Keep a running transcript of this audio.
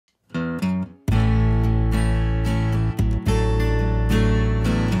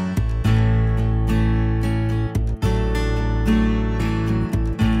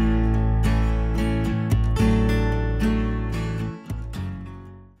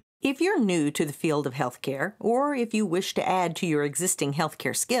If you're new to the field of healthcare, or if you wish to add to your existing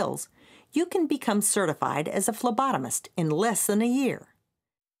healthcare skills, you can become certified as a phlebotomist in less than a year.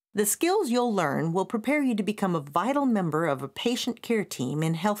 The skills you'll learn will prepare you to become a vital member of a patient care team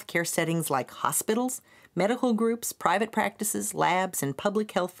in healthcare settings like hospitals, medical groups, private practices, labs, and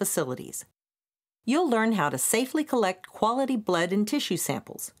public health facilities. You'll learn how to safely collect quality blood and tissue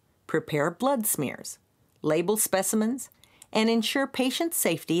samples, prepare blood smears, label specimens, and ensure patient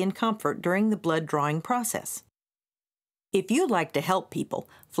safety and comfort during the blood drawing process. If you'd like to help people,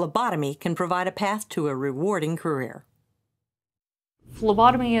 phlebotomy can provide a path to a rewarding career.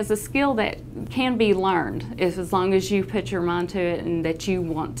 Phlebotomy is a skill that can be learned as long as you put your mind to it and that you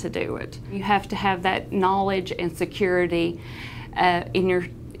want to do it. You have to have that knowledge and security in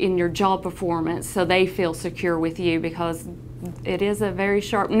your job performance so they feel secure with you, because it is a very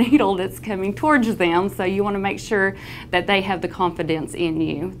sharp needle that's coming towards them, so you want to make sure that they have the confidence in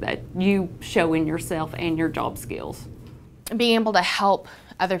you that you show in yourself and your job skills. Being able to help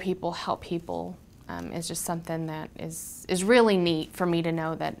other people help people is just something that is really neat for me to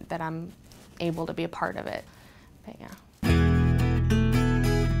know that I'm able to be a part of it. But yeah.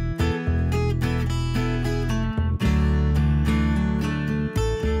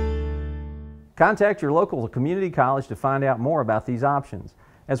 Contact your local community college to find out more about these options,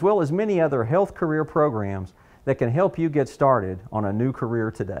 as well as many other health career programs that can help you get started on a new career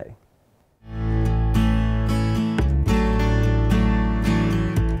today.